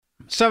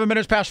7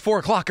 minutes past 4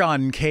 o'clock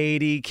on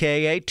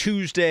KDKA,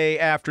 Tuesday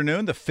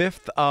afternoon, the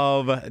 5th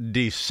of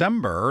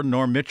December.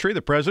 Norm Mitry,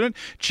 the president,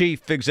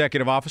 chief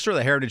executive officer of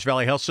the Heritage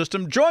Valley Health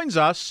System, joins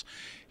us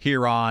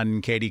here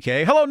on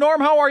KDKA. Hello, Norm.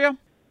 How are you?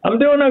 I'm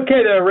doing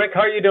okay there, Rick. How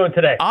are you doing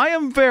today? I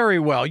am very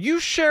well. You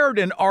shared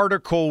an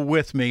article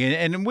with me,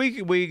 and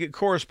we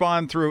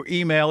correspond through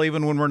email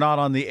even when we're not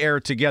on the air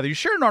together. You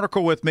shared an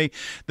article with me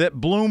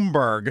that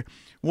Bloomberg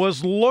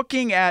was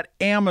looking at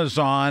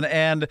Amazon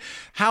and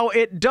how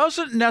it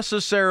doesn't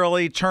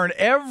necessarily turn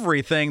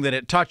everything that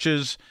it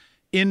touches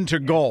into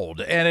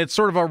gold. And it's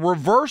sort of a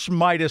reverse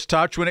Midas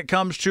touch when it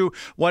comes to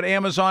what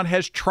Amazon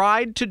has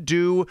tried to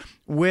do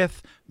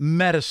with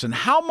medicine.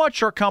 How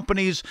much are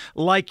companies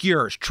like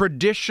yours,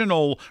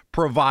 traditional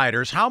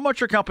providers, how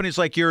much are companies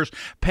like yours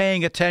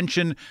paying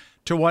attention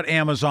to what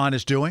Amazon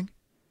is doing?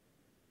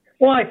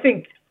 Well, I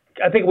think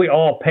we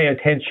all pay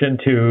attention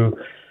to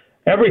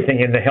everything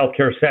in the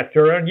healthcare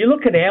sector. And you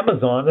look at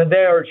Amazon and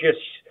they are just,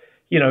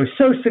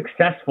 so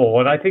successful.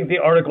 And I think the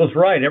article's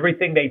right.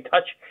 Everything they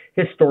touch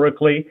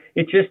historically,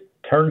 it just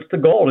turns to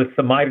gold. It's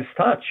the Midas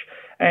touch.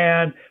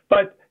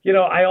 But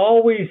I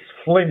always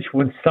flinch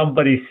when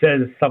somebody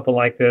says something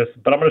like this,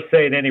 but I'm going to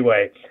say it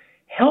anyway.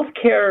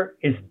 Healthcare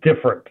is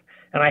different.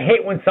 And I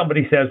hate when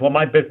somebody says, well,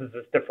 my business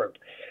is different.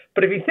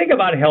 But if you think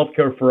about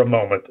healthcare for a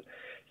moment,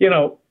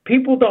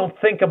 people don't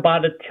think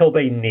about it till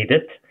they need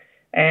it.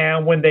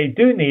 And when they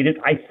do need it,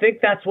 I think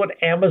that's what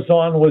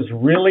Amazon was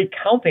really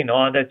counting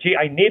on, that,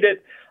 I need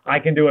it. I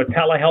can do a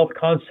telehealth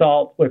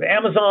consult with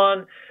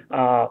Amazon,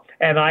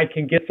 and I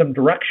can get some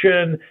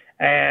direction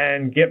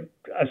and get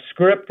a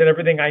script and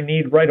everything I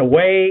need right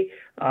away.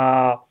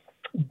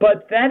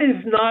 But that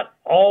is not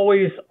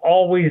always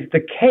the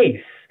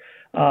case,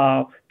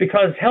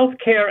 because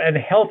healthcare and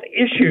health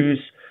issues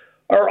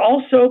are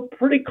also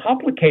pretty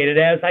complicated,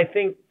 as I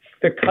think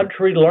the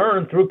country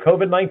learned through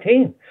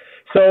COVID-19.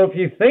 So if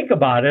you think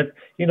about it,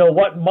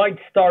 what might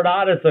start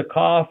out as a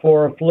cough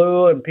or a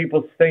flu and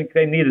people think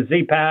they need a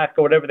Z-Pack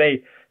or whatever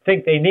they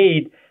think they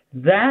need,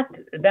 that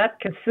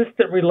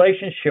consistent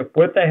relationship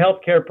with the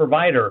healthcare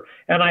provider.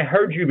 And I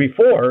heard you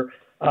before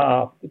we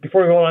went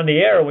on the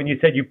air when you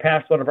said you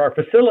passed one of our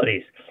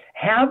facilities.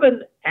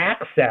 Having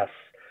access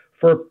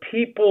for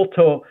people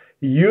to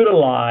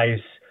utilize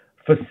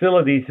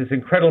facilities is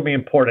incredibly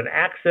important.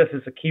 Access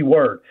is a key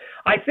word.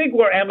 I think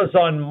where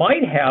Amazon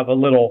might have a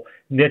little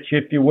niche,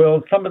 if you will,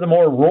 in some of the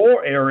more rural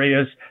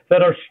areas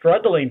that are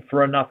struggling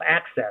for enough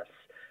access.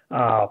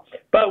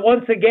 But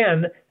once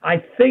again,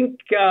 I think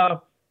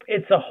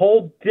it's a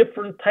whole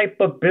different type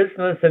of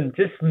business, and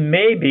just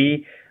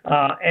maybe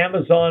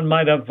Amazon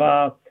might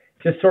have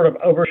just sort of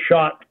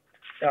overshot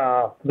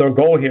their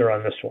goal here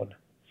on this one.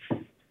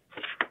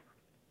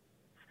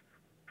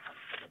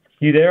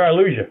 You there? I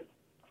lose you.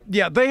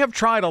 Yeah, they have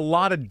tried a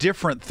lot of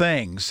different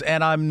things,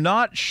 and I'm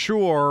not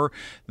sure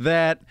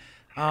that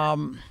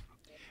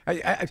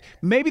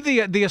maybe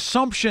the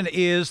assumption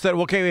is that,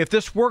 okay, if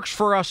this works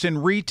for us in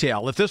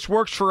retail, if this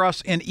works for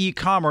us in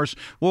e-commerce,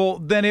 well,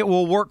 then it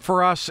will work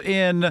for us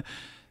in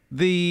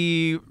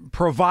the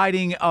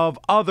providing of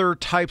other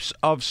types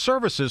of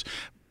services.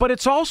 But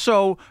it's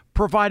also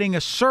providing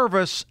a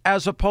service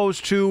as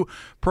opposed to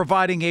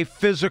providing a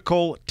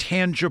physical,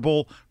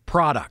 tangible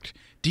product.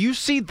 Do you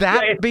see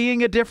that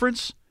being a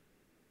difference?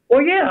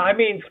 Well, yeah. I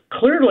mean,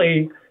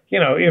 clearly,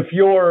 if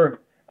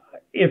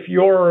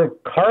your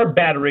car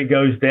battery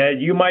goes dead,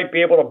 you might be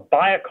able to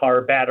buy a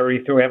car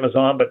battery through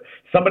Amazon, but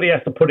somebody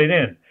has to put it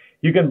in.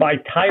 You can buy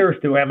tires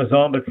through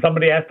Amazon, but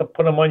somebody has to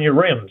put them on your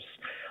rims.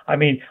 I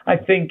mean, I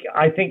think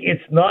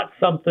it's not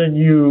something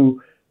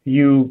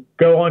you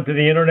go onto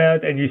the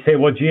internet and you say,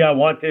 well, gee, I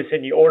want this,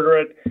 and you order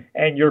it,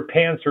 and your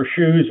pants or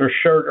shoes or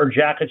shirt or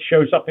jacket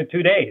shows up in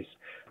 2 days.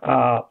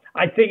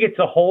 I think it's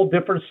a whole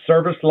different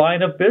service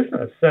line of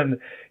business. And,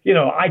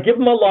 I give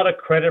them a lot of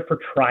credit for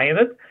trying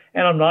it.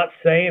 And I'm not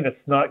saying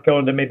it's not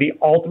going to maybe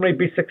ultimately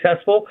be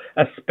successful,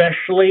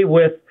 especially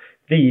with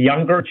the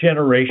younger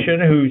generation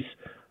who's,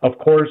 of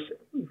course,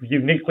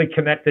 uniquely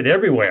connected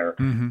everywhere.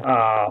 Mm-hmm.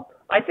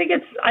 I think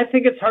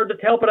it's hard to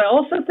tell, but I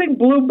also think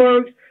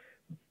Bloomberg's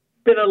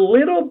been a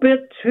little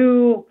bit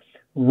too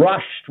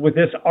rushed with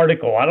this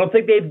article. I don't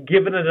think they've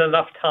given it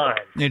enough time.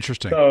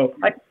 Interesting. So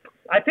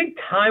I think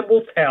time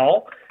will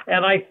tell.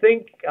 And I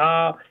think,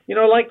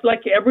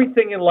 like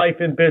everything in life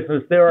and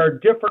business, there are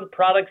different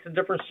products and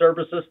different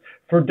services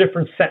for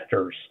different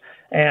sectors.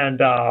 And,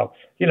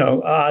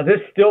 this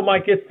still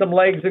might get some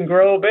legs and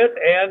grow a bit,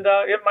 and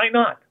it might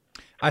not.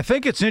 I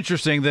think it's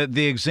interesting that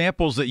the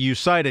examples that you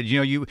cited,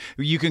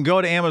 you can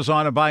go to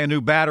Amazon and buy a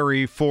new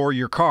battery for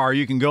your car.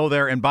 You can go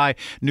there and buy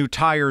new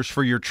tires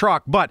for your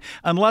truck. But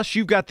unless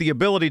you've got the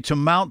ability to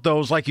mount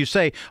those, like you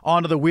say,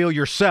 onto the wheel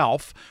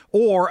yourself,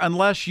 or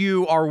unless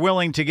you are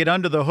willing to get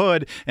under the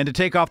hood and to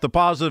take off the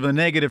positive and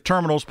negative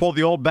terminals, pull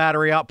the old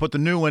battery out, put the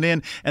new one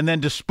in, and then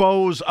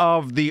dispose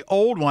of the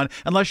old one,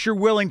 unless you're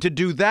willing to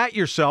do that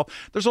yourself,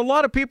 there's a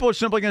lot of people who are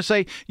simply going to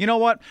say, you know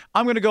what,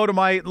 I'm going to go to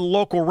my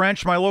local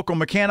wrench, my local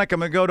mechanic, I'm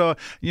going go to,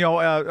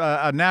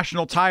 a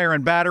National Tire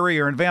and Battery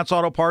or Advance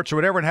Auto Parts or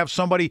whatever and have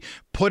somebody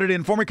put it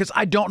in for me because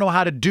I don't know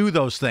how to do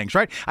those things,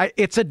 right?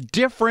 It's a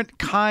different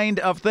kind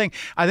of thing.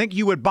 I think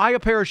you would buy a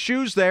pair of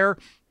shoes there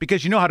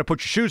because you know how to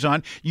put your shoes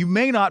on. You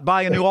may not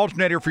buy a new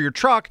alternator for your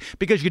truck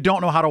because you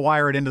don't know how to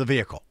wire it into the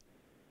vehicle.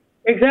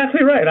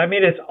 Exactly right. I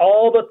mean, it's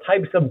all the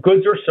types of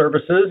goods or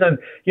services, and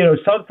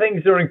some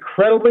things they're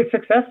incredibly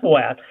successful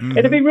at. And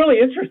it'd be really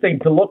interesting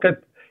to look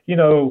at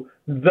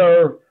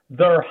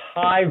their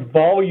high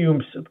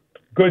volume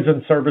goods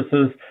and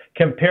services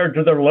compared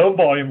to their low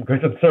volume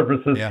goods and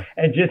services,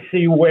 and just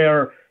see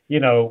where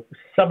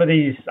some of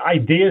these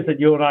ideas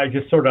that you and I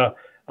just sort of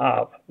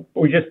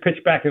we just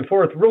pitch back and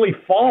forth really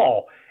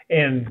fall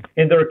in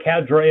their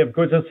cadre of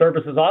goods and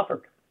services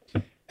offered.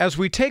 As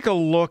we take a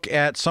look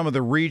at some of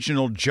the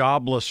regional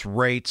jobless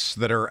rates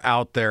that are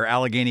out there,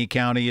 Allegheny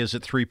County is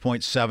at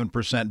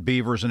 3.7%.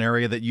 Beaver's an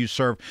area that you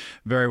serve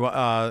very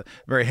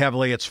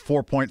heavily. It's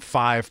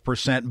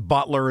 4.5%.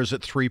 Butler is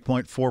at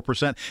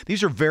 3.4%.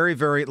 These are very,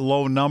 very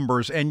low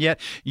numbers. And yet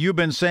you've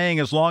been saying,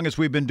 as long as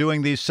we've been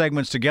doing these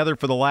segments together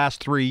for the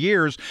last 3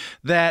 years,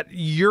 that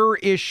your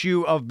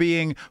issue of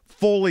being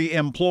fully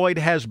employed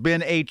has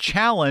been a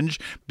challenge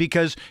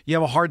because you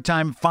have a hard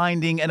time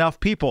finding enough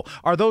people.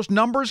 Are those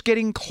numbers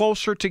getting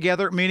closer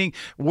together, meaning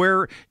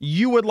where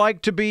you would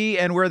like to be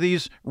and where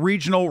these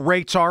regional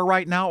rates are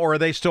right now, or are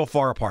they still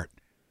far apart?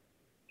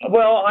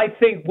 Well, I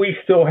think we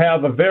still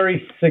have a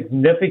very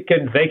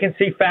significant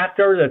vacancy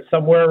factor that's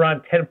somewhere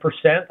around 10%.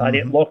 I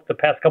didn't look the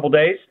past couple of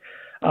days.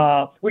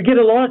 We get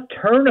a lot of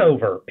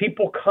turnover.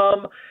 People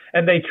come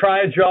and they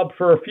try a job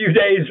for a few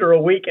days or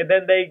a week, and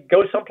then they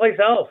go someplace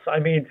else. I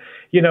mean,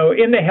 in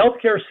the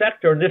healthcare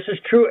sector, and this is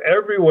true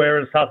everywhere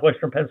in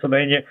southwestern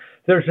Pennsylvania,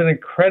 there's an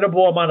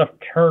incredible amount of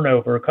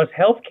turnover because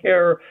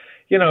healthcare,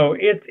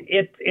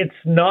 it's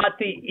not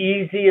the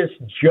easiest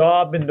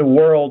job in the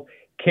world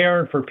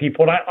caring for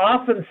people. And I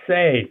often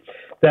say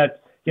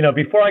that,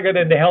 before I got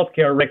into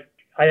healthcare, Rick,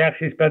 I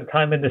actually spent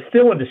time in the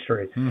steel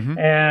industry.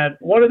 And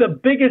one of the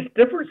biggest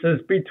differences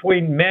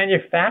between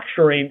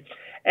manufacturing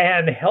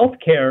and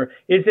healthcare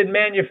is in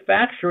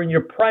manufacturing,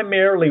 you're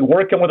primarily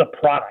working with a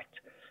product.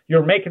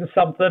 You're making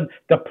something,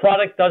 the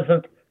product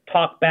doesn't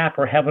talk back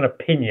or have an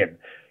opinion.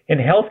 In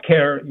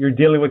healthcare, you're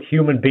dealing with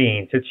human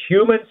beings. It's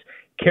humans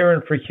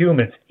caring for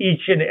humans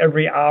each and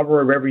every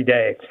hour of every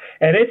day.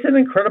 And it's an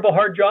incredible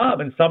hard job,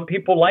 and some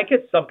people like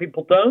it, some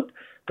people don't.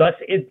 Thus,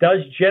 it does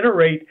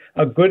generate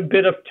a good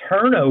bit of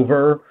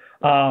turnover,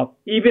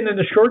 even in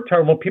the short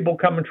term when people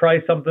come and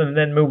try something and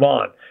then move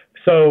on.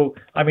 So,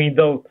 I mean,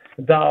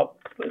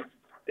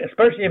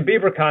 especially in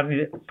Beaver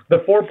County, the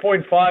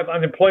 4.5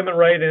 unemployment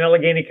rate, in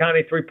Allegheny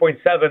County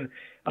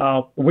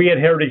 3.7, we at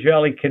Heritage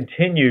Valley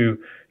continue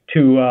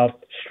to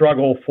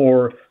struggle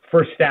for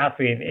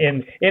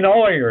staffing in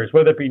all areas,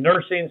 whether it be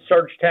nursing,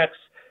 surge techs,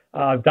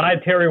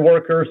 dietary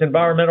workers,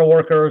 environmental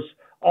workers,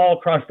 all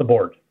across the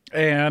board.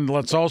 And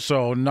let's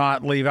also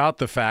not leave out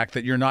the fact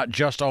that you're not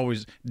just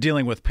always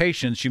dealing with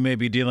patients. You may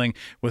be dealing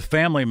with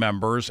family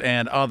members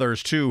and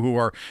others, too, who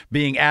are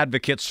being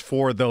advocates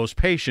for those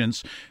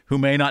patients who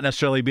may not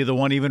necessarily be the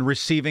one even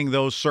receiving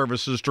those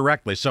services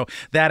directly. So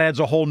that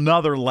adds a whole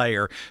nother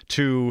layer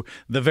to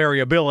the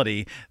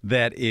variability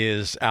that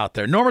is out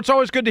there. Norm, it's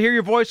always good to hear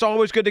your voice.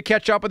 Always good to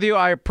catch up with you.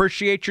 I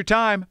appreciate your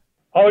time.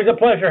 Always a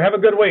pleasure. Have a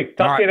good week.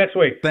 Talk to you next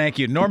week. Thank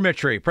you. Norm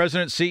Mitry,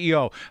 President and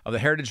CEO of the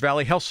Heritage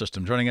Valley Health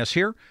System, joining us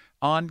here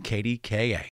on KDKA.